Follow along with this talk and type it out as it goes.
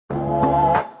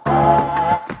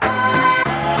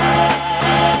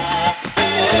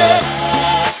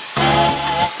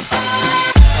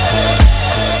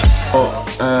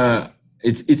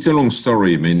it's a long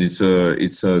story. I mean, it's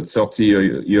a 30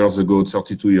 years ago,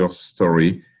 32 years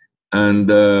story. And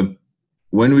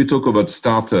when we talk about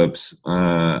startups,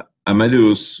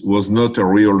 Amadeus was not a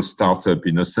real startup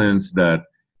in a sense that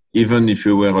even if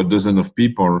you were a dozen of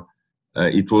people,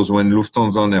 it was when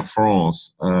Lufthansa and Air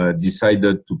France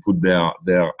decided to put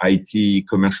their IT,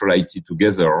 commercial IT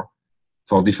together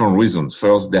for different reasons.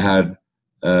 First, they had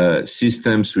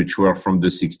systems which were from the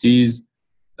 60s.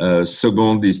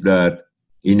 Second is that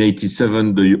in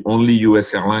 87, the only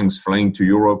US airlines flying to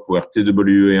Europe were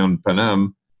TWA and Pan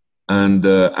Am, and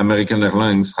American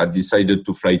Airlines had decided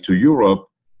to fly to Europe,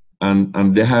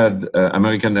 and they had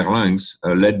American Airlines,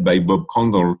 led by Bob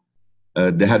Crandall,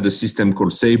 they had a system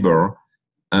called Sabre,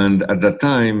 and at that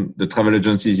time, the travel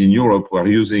agencies in Europe were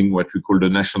using what we call the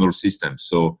national system.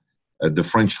 So the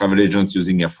French travel agents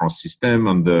using Air France system,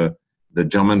 and the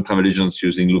German travel agents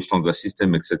using Lufthansa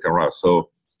system, etc. So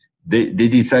they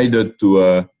decided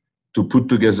to put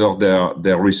together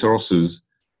their resources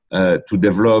to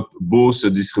develop both a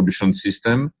distribution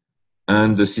system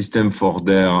and a system for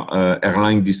their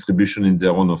airline distribution in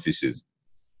their own offices.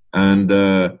 And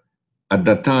at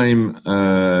that time,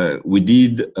 we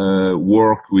did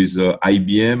work with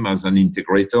IBM as an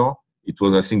integrator. It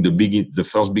was, I think, the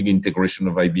first big integration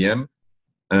of IBM.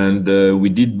 And we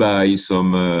did buy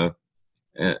some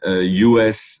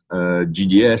US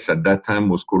GDS at that time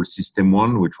was called System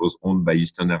One, which was owned by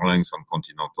Eastern Airlines and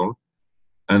Continental.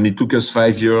 And it took us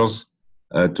 5 years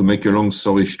to make a long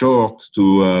story short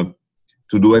to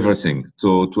do everything.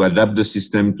 So to adapt the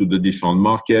system to the different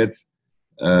markets,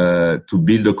 to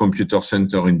build a computer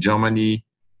center in Germany,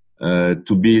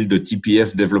 to build a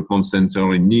TPF development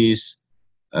center in Nice,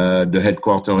 the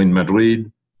headquarters in Madrid.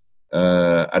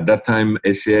 At that time,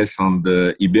 SAS and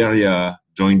Iberia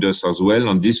joined us as well,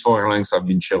 and these 4 airlines have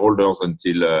been shareholders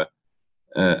until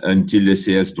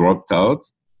SAS dropped out.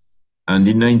 And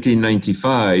in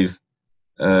 1995,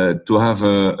 to have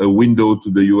a window to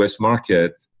the US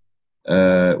market,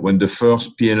 when the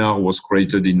first PNR was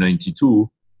created in 92,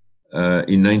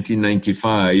 in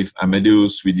 1995,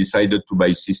 Amadeus, we decided to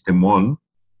buy System One,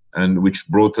 and which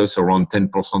brought us around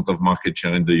 10% of market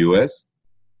share in the US.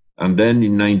 And then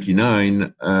in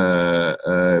 99,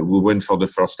 we went for the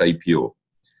first IPO.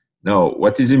 Now,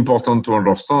 what is important to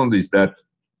understand is that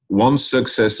one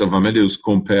success of Amadeus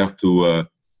compared to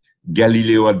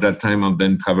Galileo at that time and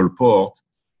then Travelport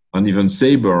and even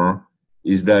Sabre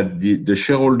is that the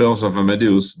shareholders of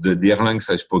Amadeus, the airlines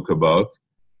I spoke about,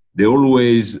 they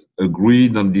always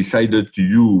agreed and decided to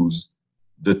use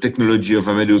the technology of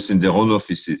Amadeus in their own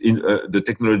offices,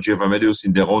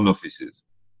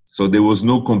 So there was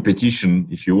no competition,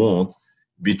 if you want,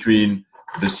 between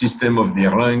the system of the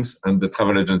airlines and the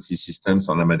travel agency systems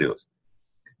on Amadeus.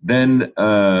 Then,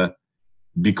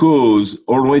 because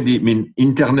already,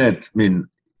 internet,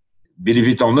 believe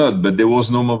it or not, but there was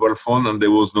no mobile phone and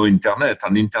there was no internet.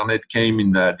 And internet came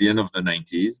in at the end of the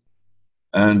 90s.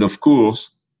 And of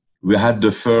course, we had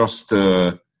the first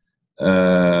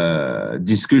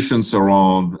discussions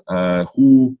around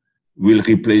who will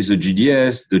replace the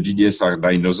GDS. The GDS are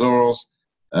dinosaurs.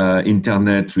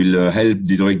 Internet will help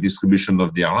the direct distribution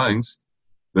of the airlines.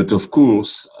 But of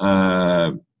course,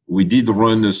 we did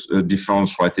run a different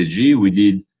strategy. We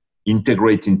did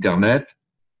integrate internet.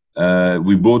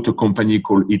 We bought a company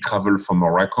called eTravel from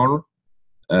Oracle.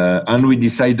 And we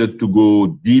decided to go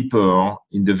deeper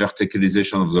in the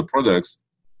verticalization of the products.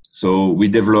 So we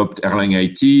developed Airline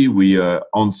IT. We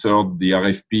answered the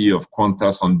RFP of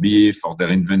Qantas and BA for their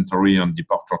inventory and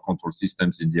departure control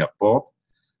systems in the airport.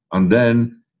 And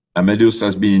then Amadeus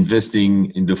has been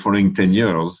investing in the following 10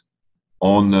 years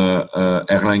on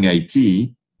Airline IT.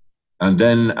 And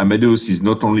then Amadeus is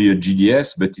not only a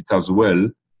GDS, but it as well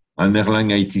an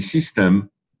Airline IT system,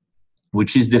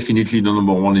 which is definitely the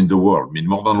number one in the world.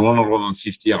 More than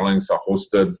 150 airlines are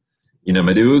hosted in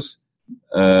Amadeus.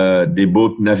 They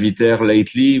bought Navitaire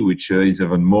lately, which is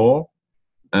even more.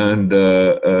 And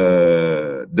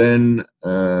then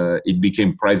it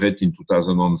became private in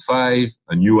 2005,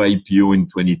 a new IPO in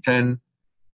 2010.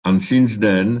 And since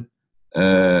then,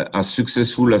 as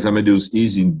successful as Amadeus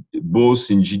is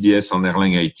both in GDS and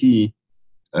Airline IT,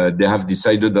 they have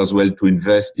decided as well to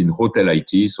invest in hotel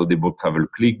IT. So they bought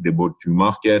TravelClick, they bought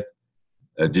QMarket.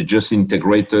 They just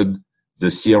integrated the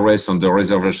CRS and the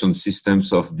reservation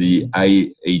systems of the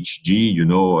IHG,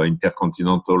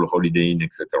 Intercontinental, Holiday Inn,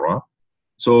 etc.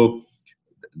 So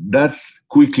that's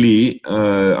quickly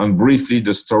and briefly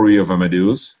the story of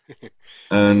Amadeus.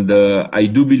 And I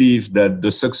do believe that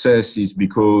the success is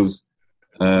because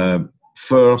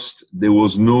first, there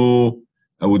was no,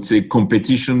 I would say,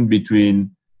 competition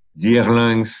between the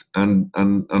airlines and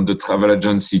the travel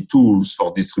agency tools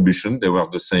for distribution, they were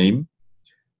the same.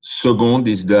 Second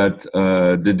is that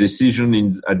the decision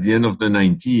at the end of the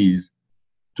 90s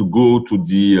to go to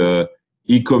the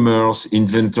e-commerce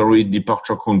inventory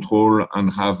departure control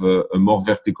and have a more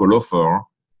vertical offer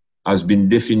has been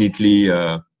definitely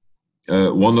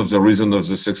one of the reasons of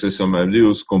the success of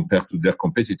Amadeus compared to their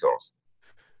competitors.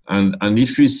 And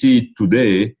if we see it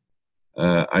today,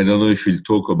 I don't know if we'll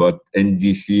talk about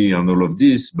NDC and all of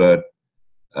this, but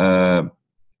a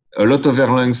lot of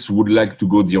airlines would like to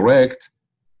go direct,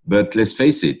 but let's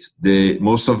face it,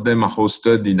 most of them are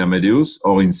hosted in Amadeus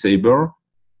or in Sabre,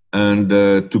 and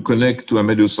to connect to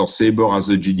Amadeus or Sabre as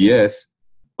a GDS,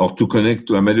 or to connect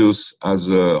to Amadeus as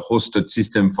a hosted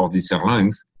system for these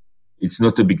airlines, it's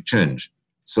not a big change.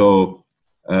 So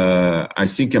I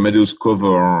think Amadeus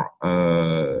cover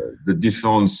the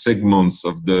different segments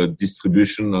of the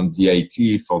distribution and the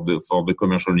IT for the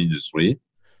commercial industry,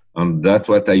 and that's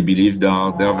what I believe they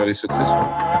are very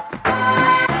successful.